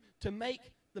you to make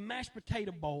the mashed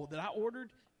potato bowl that I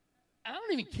ordered. I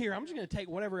don't even care. I'm just going to take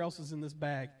whatever else is in this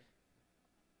bag.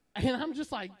 And I'm just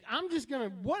going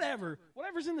to,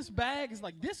 whatever's in this bag is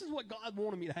like, this is what God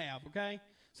wanted me to have, okay?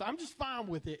 So I'm just fine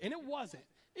with it. And it wasn't.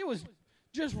 It was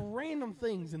just random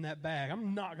things in that bag.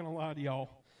 I'm not going to lie to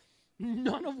y'all.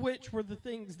 None of which were the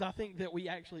things I think that we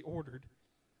actually ordered.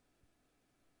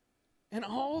 And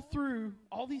all through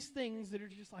all these things that are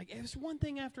just like, it's one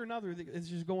thing after another that is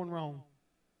just going wrong.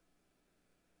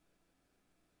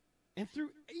 And through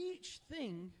each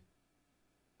thing,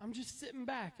 I'm just sitting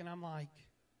back and I'm like,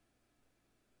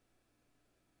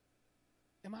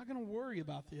 am I going to worry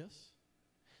about this?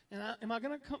 And am I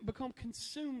going to become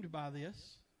consumed by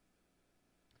this?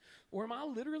 Or am I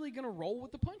literally going to roll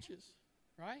with the punches,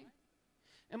 right?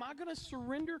 Am I going to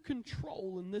surrender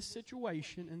control in this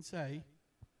situation and say,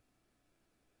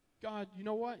 God, you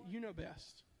know what? You know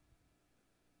best.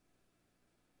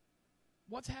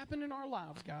 What's happened in our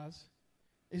lives, guys,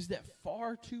 is that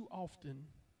far too often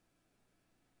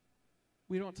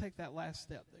we don't take that last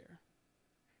step there,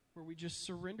 where we just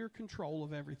surrender control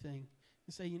of everything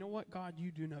and say, you know what, God,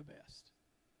 you do know best.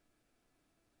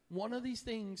 One of these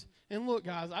things, and look,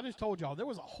 guys, I just told y'all, there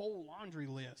was a whole laundry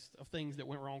list of things that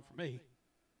went wrong for me.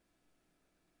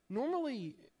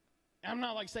 Normally, I'm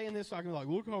not like saying this so I can like,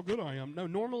 look how good I am. No,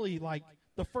 normally like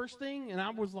the first thing, and I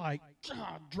was like,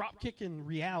 drop kicking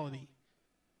reality.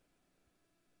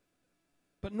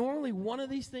 But normally one of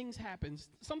these things happens,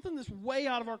 something that's way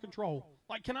out of our control.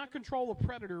 Like, can I control a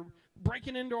predator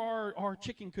breaking into our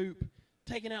chicken coop,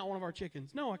 taking out one of our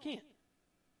chickens? No, I can't.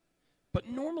 But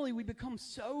normally we become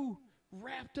so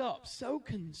wrapped up, so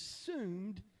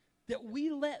consumed, that we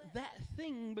let that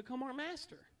thing become our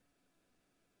master.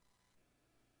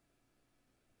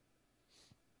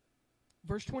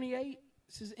 Verse 28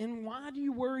 says, and why do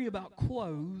you worry about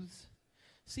clothes?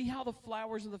 See how the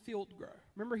flowers of the field grow.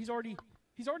 Remember, he's already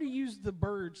used the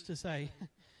birds to say,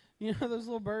 you know those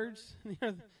little birds? You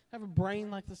know, have a brain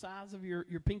like the size of your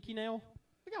pinky nail?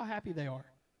 Look how happy they are.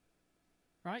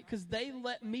 Right? Because they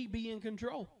let me be in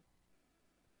control.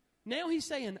 Now he's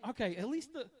saying, okay, at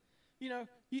least the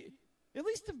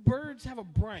birds have a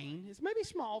brain. It's maybe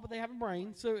small, but they have a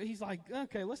brain. So he's like,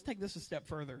 okay, let's take this a step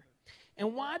further.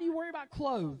 And why do you worry about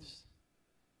clothes?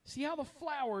 See how the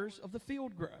flowers of the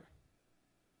field grow.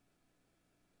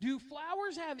 Do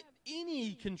flowers have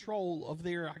any control of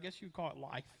their, I guess you'd call it,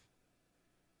 life?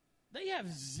 They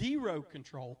have zero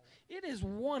control. It is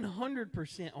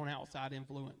 100% on outside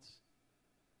influence.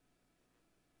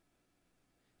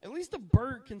 At least a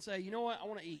bird can say, you know what, I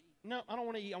want to eat. No, I don't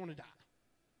want to eat, I want to die.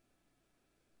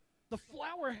 The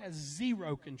flower has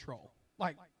zero control.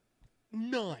 Like,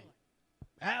 none.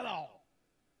 At all.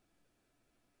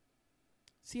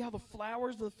 See how the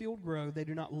flowers of the field grow, they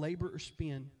do not labor or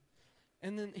spin.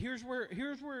 And then here's where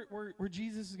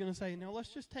Jesus is going to say, now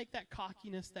let's just take that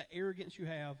cockiness, that arrogance you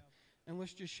have, and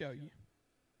let's just show you.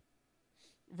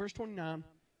 Verse 29,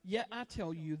 yet I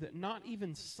tell you that not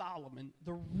even Solomon,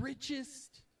 the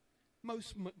richest,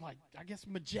 most, like, I guess,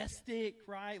 majestic,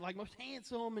 right? Like, most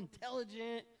handsome,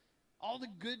 intelligent, all the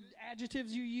good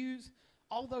adjectives you use,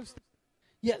 all those things.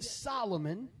 Yet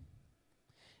Solomon,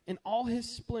 in all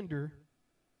his splendor,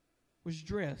 was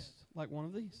dressed like one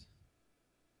of these.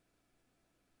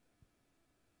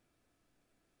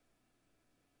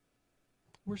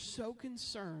 We're so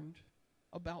concerned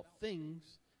about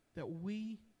things that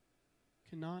we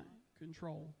cannot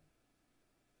control.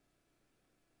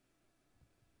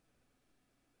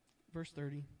 Verse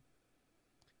 30.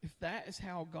 If that is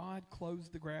how God clothes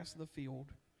the grass of the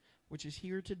field, which is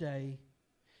here today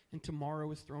and tomorrow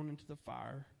is thrown into the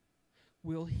fire,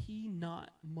 will he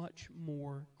not much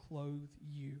more clothe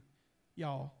you.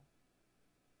 Y'all,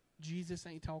 Jesus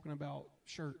ain't talking about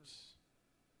shirts.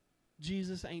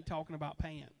 Jesus ain't talking about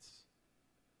pants.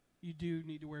 You do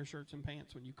need to wear shirts and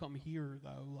pants when you come here,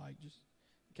 though. Like, just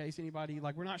in case anybody,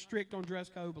 like, we're not strict on dress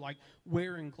code, but, like,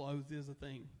 wearing clothes is a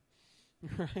thing.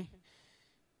 Right?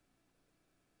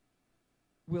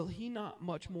 Will he not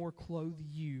much more clothe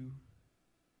you,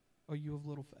 O you of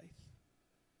little faith?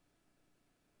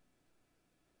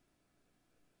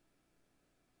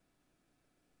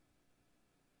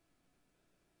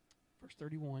 Verse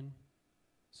 31,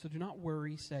 so do not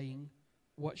worry, saying,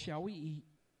 what shall we eat,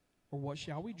 or what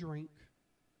shall we drink,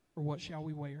 or what shall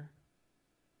we wear?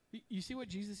 You see what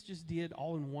Jesus just did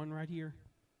all in one right here?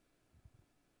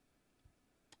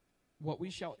 What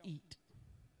we shall eat,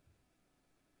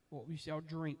 what we shall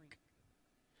drink,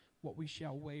 what we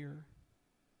shall wear.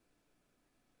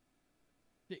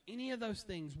 Do any of those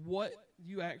things, what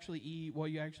you actually eat, what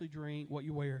you actually drink, what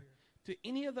you wear, do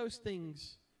any of those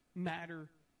things matter?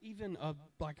 Even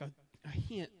like a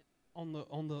hint on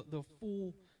the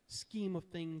full scheme of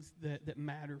things that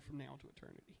matter from now to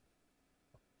eternity?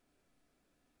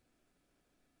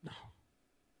 No.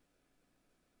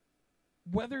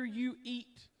 Whether you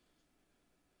eat,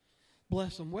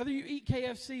 bless them, whether you eat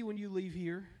KFC when you leave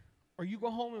here or you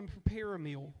go home and prepare a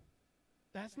meal,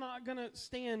 that's not going to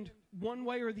stand one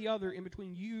way or the other in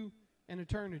between you and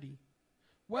eternity.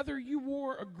 Whether you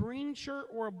wore a green shirt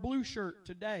or a blue shirt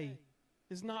today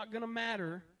is not going to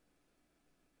matter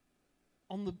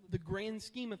on the grand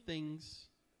scheme of things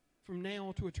from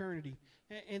now to eternity.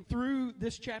 And through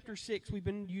this chapter 6, we've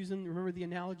been using, remember the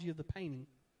analogy of the painting,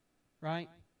 right?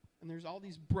 And there's all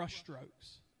these brush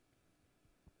strokes.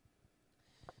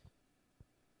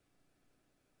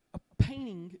 A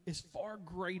painting is far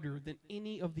greater than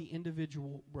any of the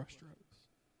individual brush strokes.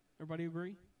 Everybody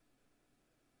agree?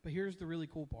 But here's the really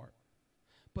cool part.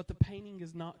 But the painting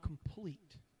is not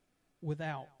complete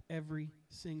without every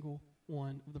single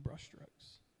one of the brush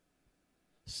strokes.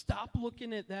 Stop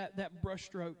looking at that brush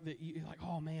stroke that you're like,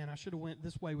 oh man, I should have went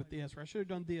this way with this, or I should have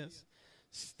done this.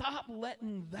 Stop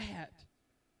letting that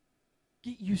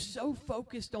get you so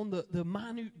focused on the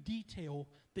minute detail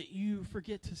that you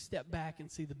forget to step back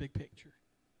and see the big picture.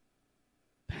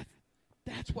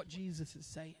 That's what Jesus is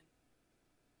saying.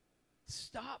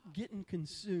 Stop getting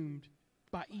consumed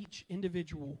by each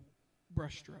individual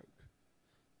brushstroke.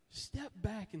 Step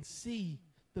back and see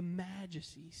the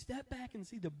majesty. Step back and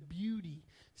see the beauty.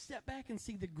 Step back and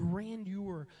see the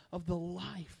grandeur of the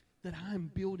life that I'm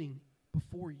building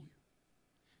before you.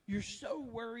 You're so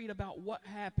worried about what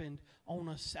happened on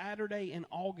a Saturday in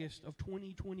August of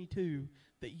 2022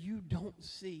 that you don't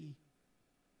see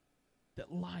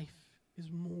that life is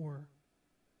more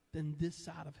than this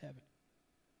side of heaven.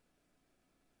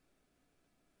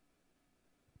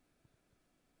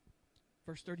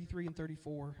 Verse 33 and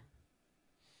 34.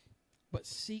 But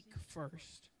seek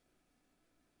first.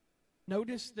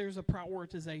 Notice there's a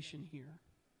prioritization here.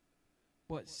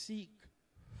 But seek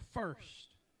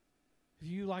first. If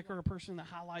you are a person that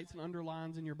highlights and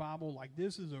underlines in your Bible,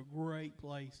 this is a great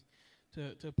place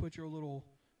to put your little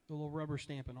rubber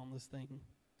stamping on this thing.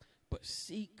 But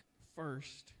seek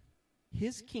first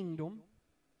His kingdom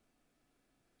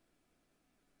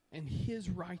and His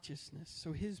righteousness.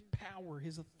 So His power,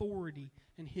 His authority,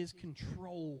 and His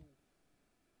control.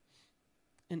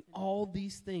 And all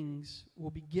these things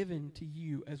will be given to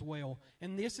you as well.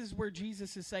 And this is where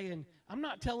Jesus is saying, I'm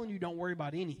not telling you don't worry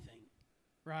about anything.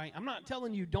 Right? I'm not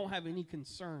telling you don't have any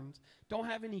concerns, don't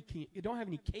have any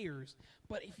cares.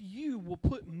 But if you will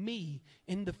put me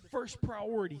in the first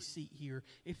priority seat here,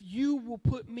 if you will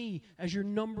put me as your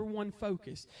number one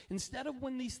focus, instead of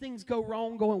when these things go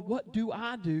wrong, going, what do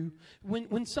I do?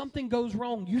 When something goes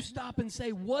wrong, you stop and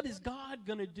say, what is God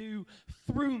going to do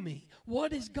through me?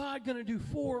 What is God going to do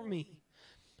for me?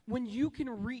 When you can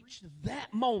reach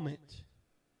that moment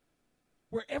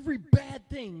where every bad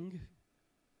thing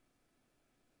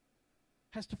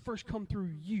has to first come through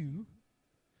you,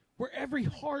 where every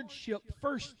hardship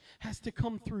first has to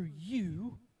come through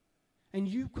you, and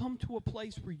you come to a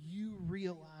place where you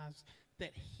realize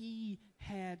that He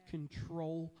had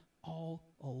control all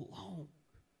along.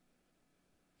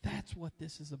 That's what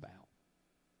this is about.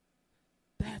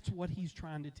 That's what He's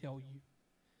trying to tell you.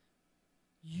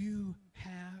 You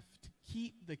have to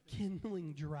keep the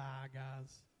kindling dry,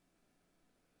 guys.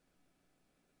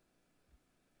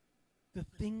 The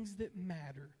things that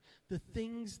matter, the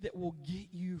things that will get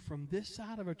you from this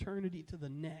side of eternity to the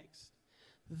next,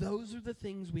 those are the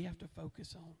things we have to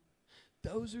focus on.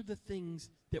 Those are the things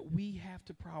that we have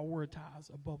to prioritize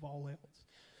above all else.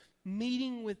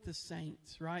 meeting with the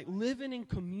saints, right? Living in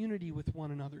community with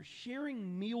one another,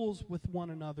 sharing meals with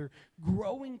one another,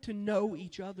 growing to know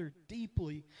each other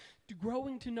deeply,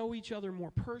 growing to know each other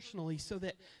more personally, so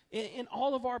that in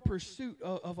all of our pursuit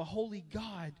of a holy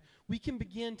God, we can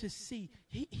begin to see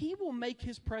He will make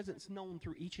His presence known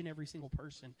through each and every single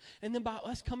person. And then by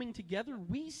us coming together,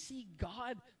 we see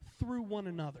God through one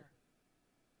another.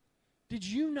 Did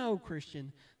you know,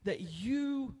 Christian, that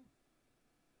you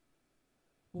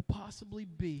will possibly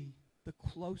be the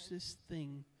closest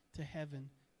thing to heaven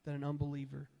that an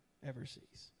unbeliever ever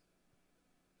sees?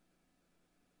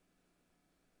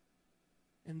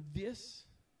 And this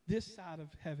side of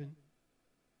heaven,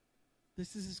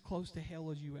 this is as close to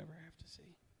hell as you ever have to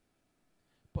see.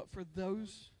 But for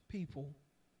those people,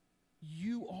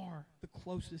 you are the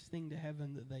closest thing to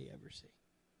heaven that they ever see.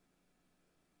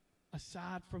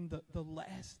 Aside from the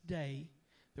last day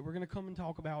that we're going to come and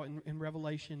talk about in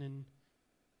Revelation in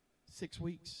 6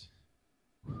 weeks.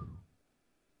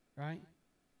 Right?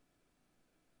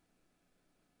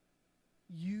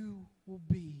 You will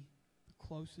be the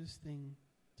closest thing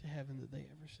to heaven that they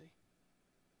ever see.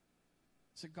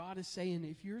 So God is saying,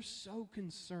 if you're so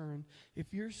concerned,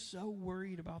 if you're so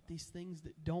worried about these things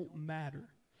that don't matter,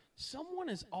 someone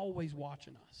is always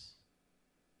watching us.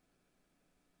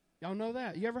 Y'all know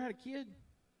that? You ever had a kid?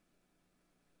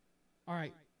 All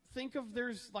right. Think of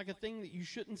there's like a thing that you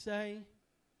shouldn't say,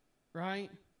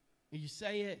 right? You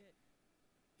say it.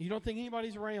 You don't think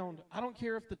anybody's around. I don't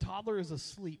care if the toddler is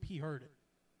asleep. He heard it.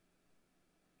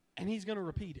 And he's going to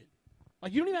repeat it.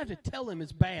 Like, you don't even have to tell him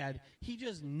it's bad. He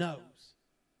just knows.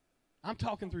 I'm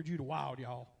talking through Judah Wild,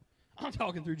 y'all. I'm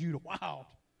talking through Judah Wild.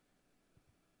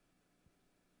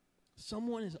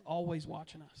 Someone is always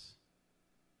watching us.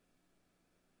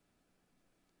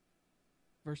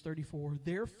 Verse 34,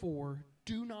 therefore,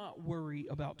 do not worry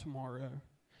about tomorrow,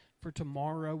 for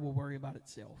tomorrow will worry about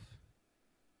itself.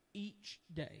 Each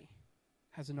day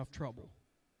has enough trouble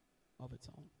of its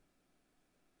own.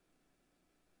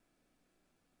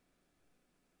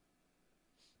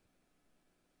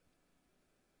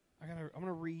 I'm going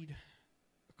to read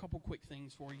a couple quick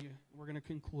things for you. We're going to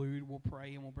conclude. We'll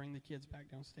pray, and we'll bring the kids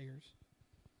back downstairs.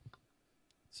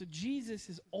 So Jesus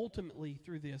is ultimately,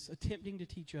 through this, attempting to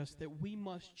teach us that we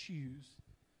must choose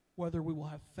whether we will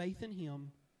have faith in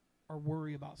Him or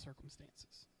worry about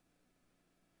circumstances.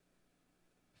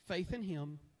 Faith in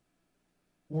Him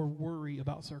or worry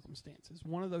about circumstances.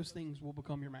 One of those things will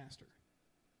become your master.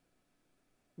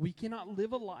 We cannot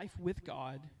live a life with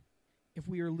God if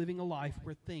we are living a life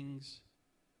where things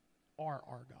are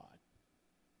our God.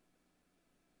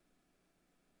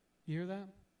 You hear that?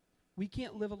 We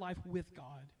can't live a life with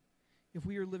God if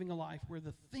we are living a life where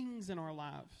the things in our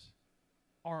lives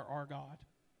are our God.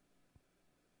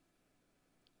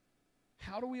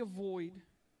 How do we avoid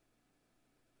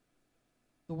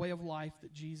the way of life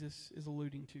that Jesus is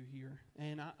alluding to here?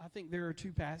 And I think there are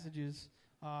two passages.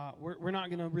 We're not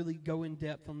going to really go in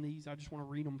depth on these. I just want to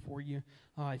read them for you.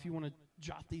 If you want to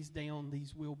jot these down,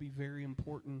 these will be very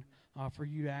important for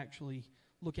you to actually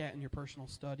look at in your personal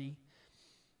study.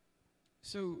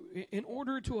 So in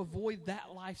order to avoid that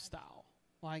lifestyle,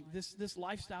 like this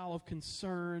lifestyle of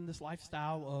concern, this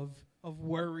lifestyle of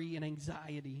worry and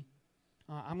anxiety,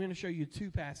 I'm going to show you two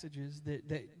passages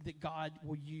that God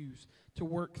will use to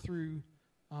work through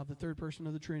the third person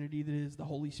of the Trinity, that is the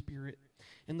Holy Spirit.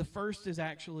 And the first is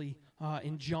actually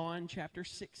in John chapter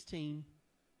 16,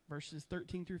 verses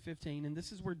 13 through 15. And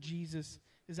this is where Jesus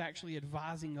is actually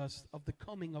advising us of the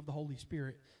coming of the Holy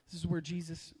Spirit. This is where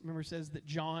Jesus, remember, says that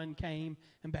John came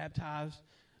and baptized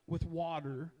with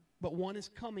water, but one is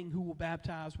coming who will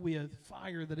baptize with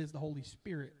fire, that is the Holy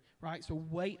Spirit, right? So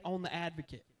wait on the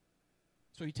advocate.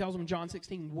 So he tells them in John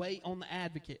 16, wait on the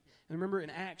advocate. And remember in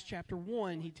Acts chapter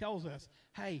 1, he tells us,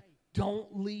 hey,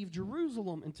 don't leave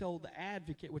Jerusalem until the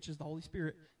advocate, which is the Holy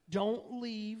Spirit, don't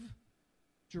leave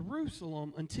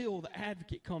Jerusalem until the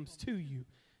advocate comes to you.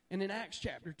 And in Acts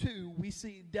chapter 2, we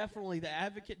see definitely the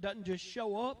advocate doesn't just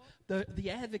show up, the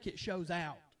advocate shows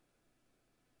out.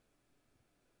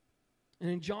 And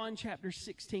in John chapter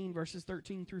 16, verses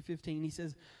 13 through 15, he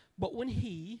says, but when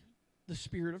He, the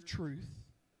Spirit of truth,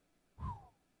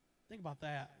 think about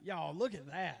that. Y'all, look at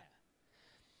that.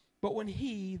 But when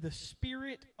He, the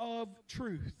Spirit of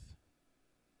truth,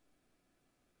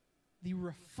 the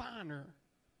refiner,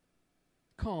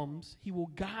 comes, He will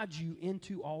guide you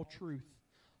into all truth.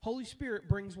 Holy Spirit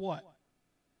brings what?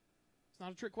 It's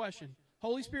not a trick question.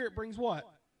 Holy Spirit brings what?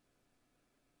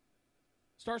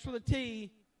 Starts with a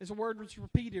T. It's a word that's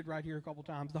repeated right here a couple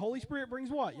times. The Holy Spirit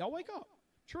brings what? Y'all wake up.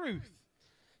 Truth.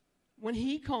 When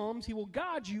He comes, He will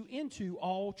guide you into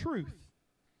all truth.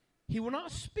 He will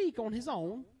not speak on his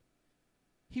own.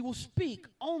 He will speak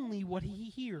only what he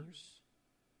hears.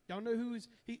 Y'all know who is?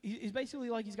 He's basically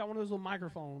like he's got one of those little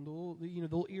microphones, the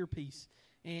little earpiece,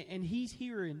 and he's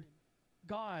hearing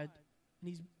God, and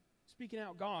he's speaking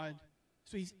out God.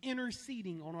 So he's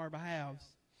interceding on our behalves.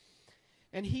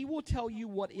 And he will tell you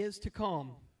what is to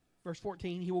come. Verse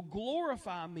 14, he will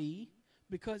glorify me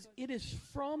because it is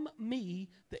from me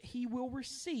that he will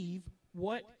receive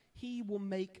what he will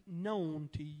make known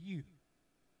to you.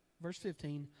 Verse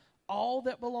 15, all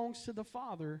that belongs to the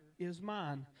Father is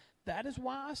mine. That is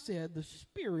why I said the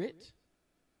Spirit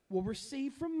will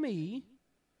receive from me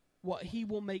what he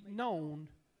will make known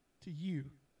to you.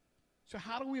 So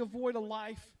how do we avoid a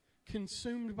life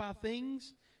consumed by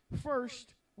things?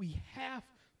 First, we have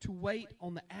to wait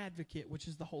on the advocate, which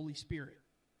is the Holy Spirit.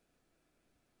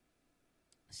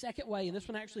 Second way, and this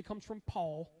one actually comes from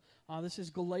Paul. This is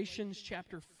Galatians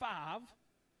chapter 5.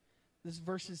 This is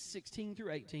verses 16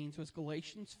 through 18. So it's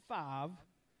Galatians 5,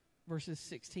 verses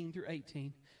 16 through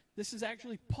 18. This is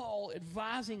actually Paul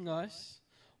advising us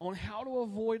on how to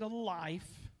avoid a life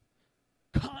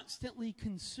constantly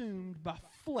consumed by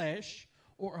flesh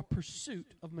or a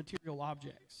pursuit of material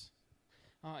objects.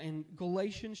 In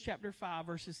Galatians chapter 5,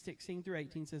 verses 16 through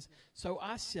 18 says, so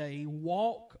I say,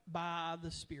 walk by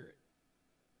the Spirit.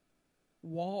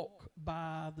 Walk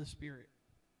by the Spirit.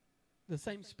 The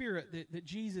same Spirit that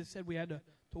Jesus said we had to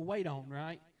wait on,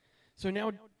 right? So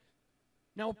now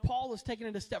Paul is taking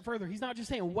it a step further. He's not just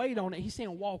saying wait on it, he's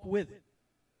saying walk with it.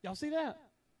 Y'all see that?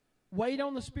 Wait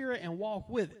on the Spirit and walk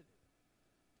with it.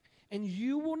 And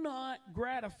you will not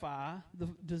gratify the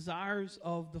desires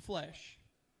of the flesh.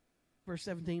 Verse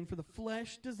 17, for the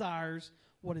flesh desires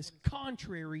what is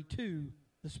contrary to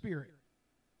the Spirit.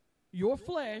 Your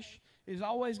flesh is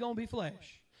always going to be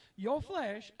flesh. Your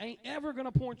flesh ain't ever going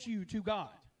to point you to God.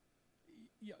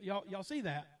 Y'all see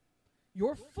that?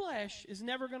 Your flesh is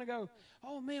never going to go,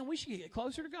 oh man, we should get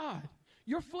closer to God.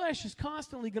 Your flesh is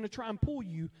constantly going to try and pull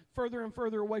you further and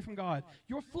further away from God.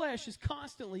 Your flesh is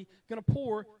constantly going to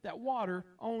pour that water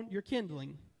on your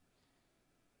kindling.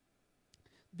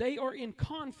 They are in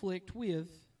conflict with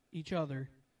each other,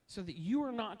 so that you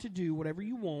are not to do whatever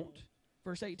you want.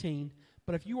 Verse 18,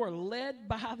 but if you are led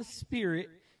by the Spirit,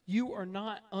 you are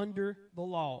not under the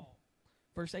law.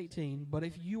 Verse 18, but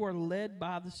if you are led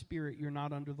by the Spirit, you're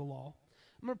not under the law.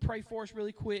 I'm going to pray for us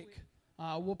really quick.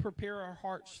 We'll prepare our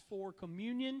hearts for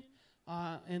communion,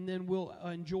 and then we'll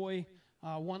enjoy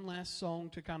one last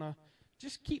song to kind of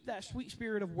just keep that sweet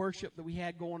spirit of worship that we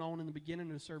had going on in the beginning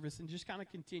of the service and just kind of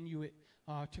continue it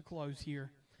to close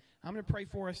here. I'm going to pray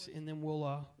for us, and then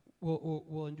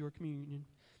we'll endure communion.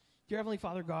 Dear Heavenly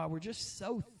Father, God, we're just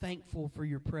so thankful for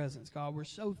your presence, God. We're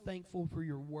so thankful for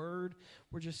your word.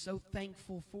 We're just so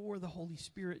thankful for the Holy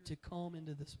Spirit to come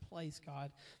into this place,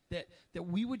 God, that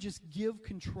we would just give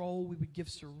control, we would give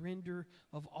surrender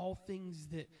of all things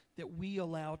that we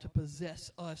allow to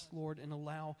possess us, Lord, and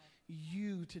allow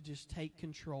you to just take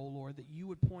control, Lord, that you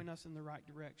would point us in the right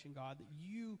direction, God, that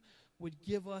you would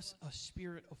give us a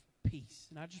spirit of peace.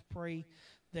 And I just pray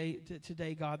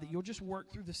today, God, that you'll just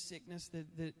work through the sickness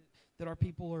that our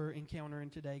people are encountering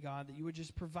today, God, that you would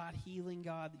just provide healing,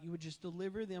 God, that you would just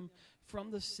deliver them from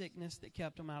the sickness that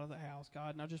kept them out of the house,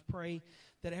 God. And I just pray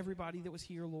that everybody that was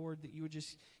here, Lord, that you would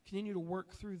just continue to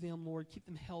work through them, Lord, keep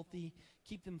them healthy,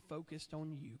 keep them focused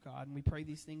on you, God. And we pray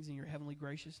these things in your heavenly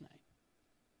gracious name.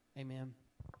 Amen.